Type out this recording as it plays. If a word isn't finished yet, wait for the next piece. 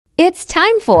It's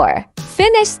time for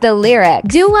Finish the Lyric.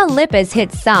 Dua Lipa's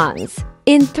hit songs.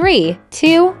 In 3,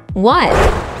 2, 1.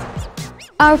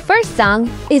 Our first song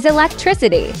is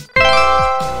Electricity. If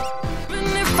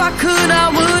I could, I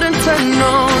wouldn't turn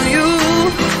on you,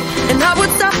 and I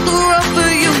would stop the world for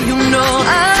you, you know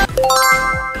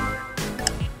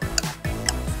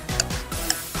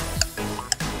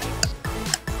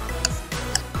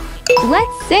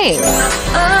Let's sing.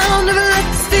 I'll never let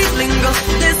this feeling go.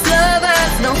 This love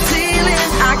has no ceiling.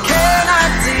 I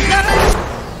cannot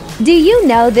deny. Do you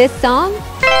know this song?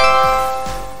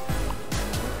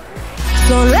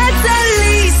 So let's at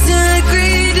least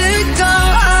agree to go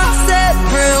our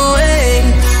separate ways.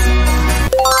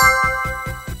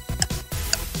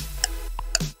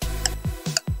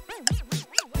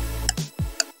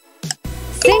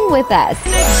 Sing with us.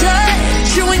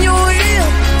 You and your wheel.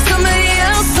 Somebody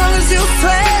else, long as you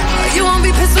swear. You won't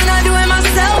be pissed when I do it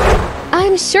myself.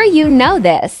 I'm sure you know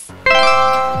this.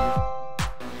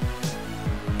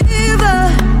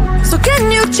 So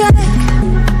can you check?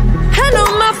 Hand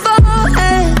on my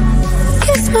forehead,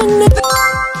 kiss my neck.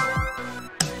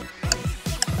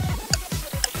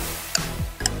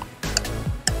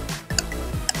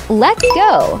 Let's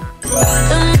go.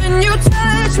 And when you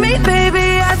touch me,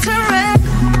 baby, I turn red.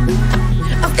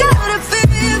 I've got a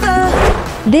fever.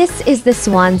 This is the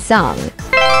Swan song. This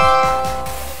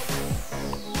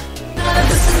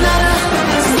is not a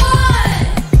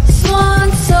swan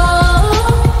song.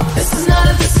 This is not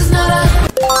a.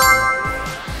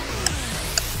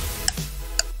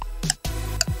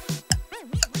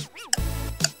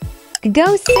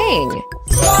 Go sing.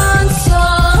 Swan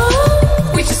song.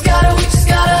 We just gotta hold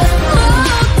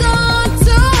on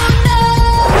to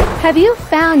now. Have you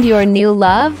found your new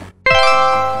love?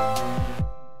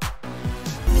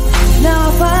 Now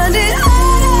I find it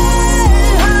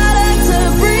harder to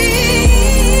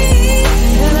breathe,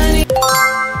 and I need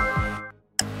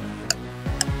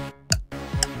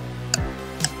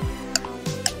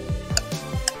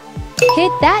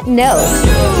Hit that note.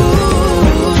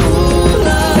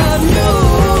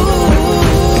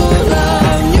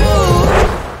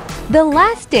 The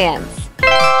last dance. We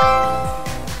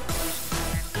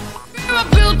were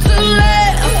built to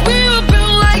last. We were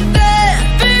built like that.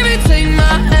 Baby, take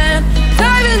my hand.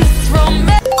 Dive in this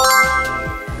romance.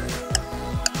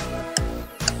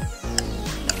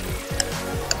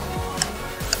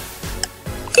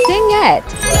 Sing it.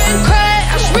 And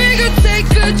crash. We could take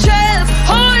a chance.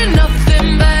 Holding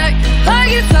nothing back.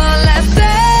 Like it's our last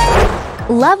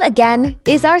day. Love Again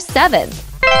is our 7th.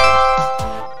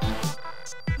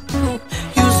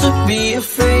 Used to be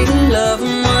afraid of love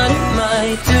and what it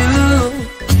might do.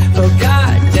 But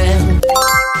goddamn.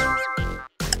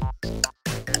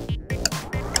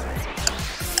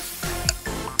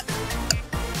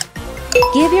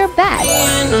 Give your best.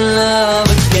 In love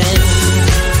again.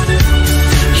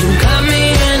 You got me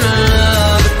in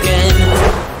love again.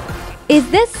 Is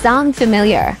this song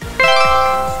familiar?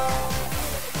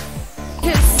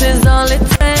 Kiss is all it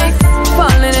takes.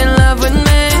 Falling in love with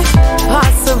me.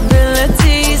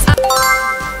 Possibilities.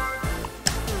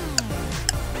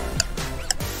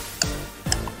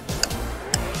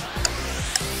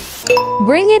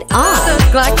 Bring it on.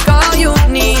 Look like all you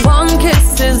need. One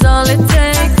kiss is all it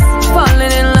takes.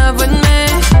 Falling in love with me.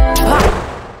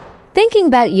 Thinking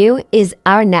About You is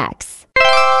our next.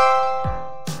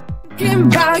 Thinking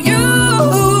about you.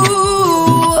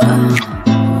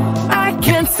 I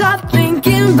can't stop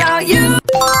thinking about you.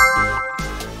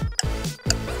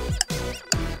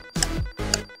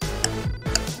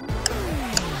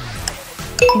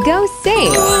 Go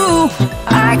sing. Ooh,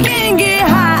 I can't get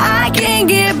high, I can't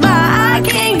get by, I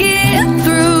can't get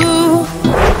through.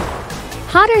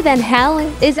 Hotter Than Hell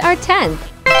is our 10th.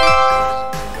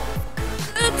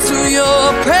 To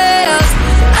your prayers,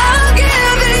 I'll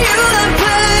give you the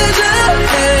pleasure of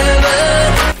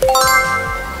heaven.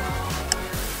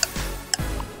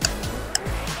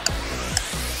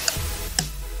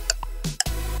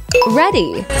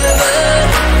 Ready.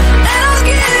 And I'll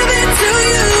give it to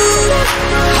you,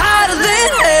 hotter than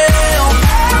hell.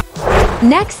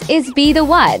 Next is Be the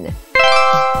One. Baby,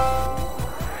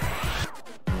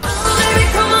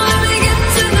 come on, let me get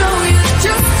to know you.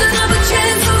 Just another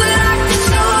chance so that I can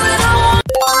show that I want.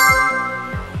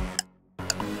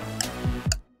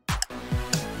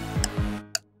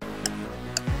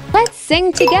 Let's sing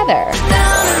together.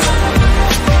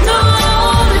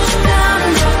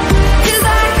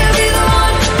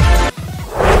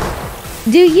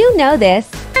 Do you know this?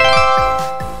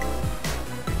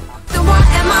 Why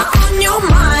am I on your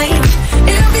mind?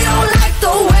 If you don't like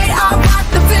the way I rock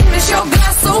the finish your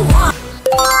glass of wine.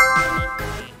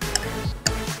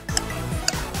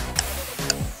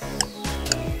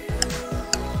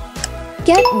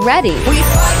 Get ready. We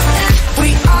fight and we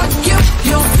argue,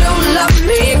 you still love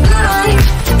me blind.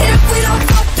 If we don't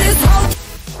fuck this whole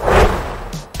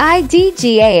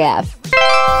IDGAF.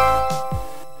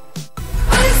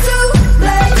 it's too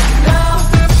late now.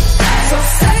 So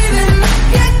save it,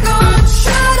 get gone,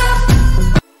 shut up.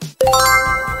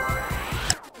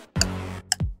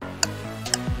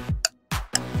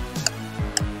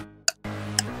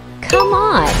 Come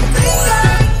on. Think I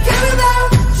care about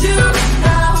you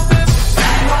now.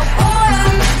 My boy,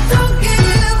 don't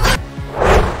give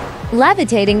up.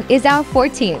 Levitating is our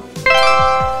 14th.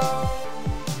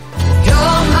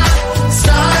 You're my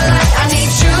starlight, I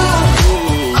need you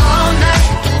all night.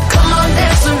 Come on,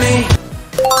 dance with me.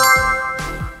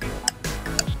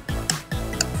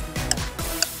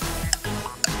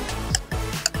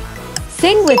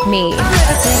 Sing with me. I'm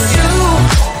levitating you,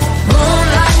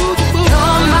 moonlight.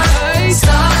 You're my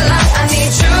starlight, I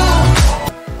need you.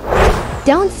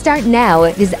 Don't Start Now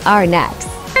is our next.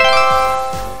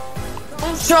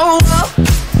 Don't show up,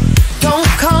 don't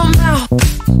come out,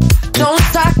 don't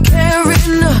start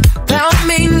caring about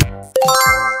me.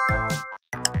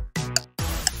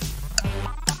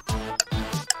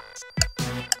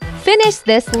 Finish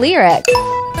this lyric.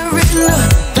 Caring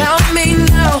about me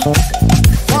now.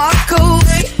 Walk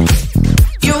away,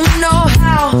 you know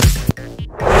how.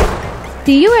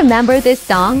 Do you remember this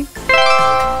song?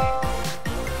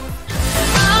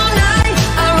 All night,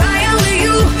 I ride with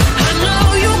you. I know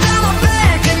you got my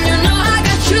back, and you know I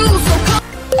got you. So come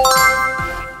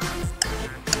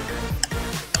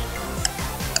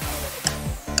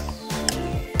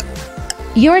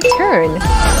Your turn. on,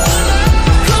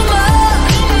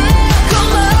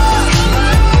 come on.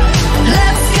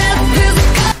 Let's get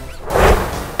physical.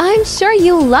 I'm sure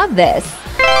you love this.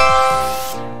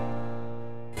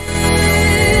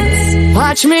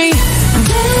 Watch me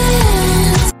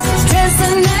dance, dance the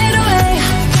night away.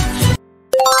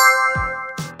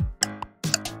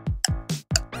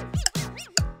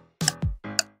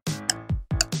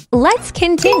 Let's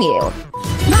continue.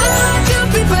 My heart could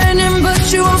be burning,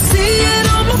 but you won't see it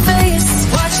on my face.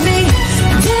 Watch me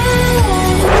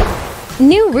dance.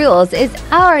 New Rules is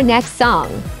our next song.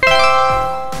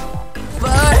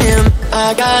 But him,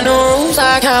 I got no rules,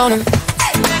 I count 'em.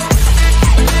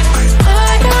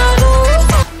 I got no rules.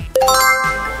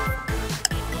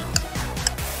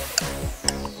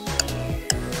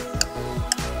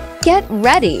 Get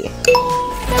ready.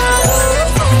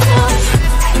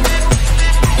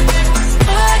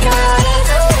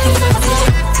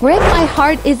 Break My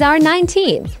Heart is our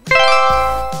 19th.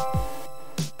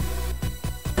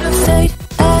 Stayed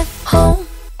at home,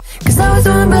 'cause I was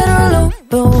doing better alone.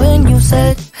 But when you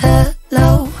said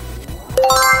hello,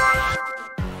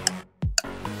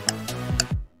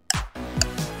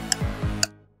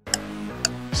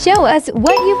 Show us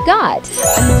what you've got.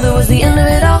 I knew that was the end of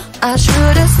it all. I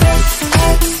should have stayed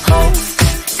at home,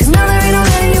 'cause now there ain't no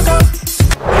letting you go.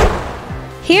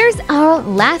 Here's our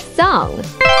last song.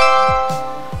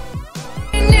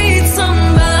 We need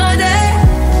somebody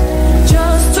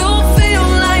just to feel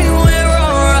like we're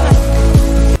alright.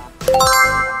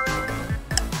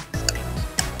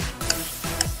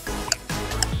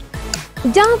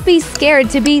 Don't be scared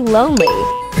to be lonely.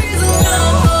 Reason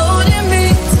you're holding me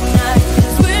tonight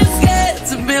is we're scared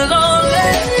to be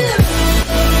lonely.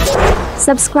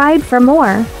 Subscribe for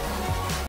more.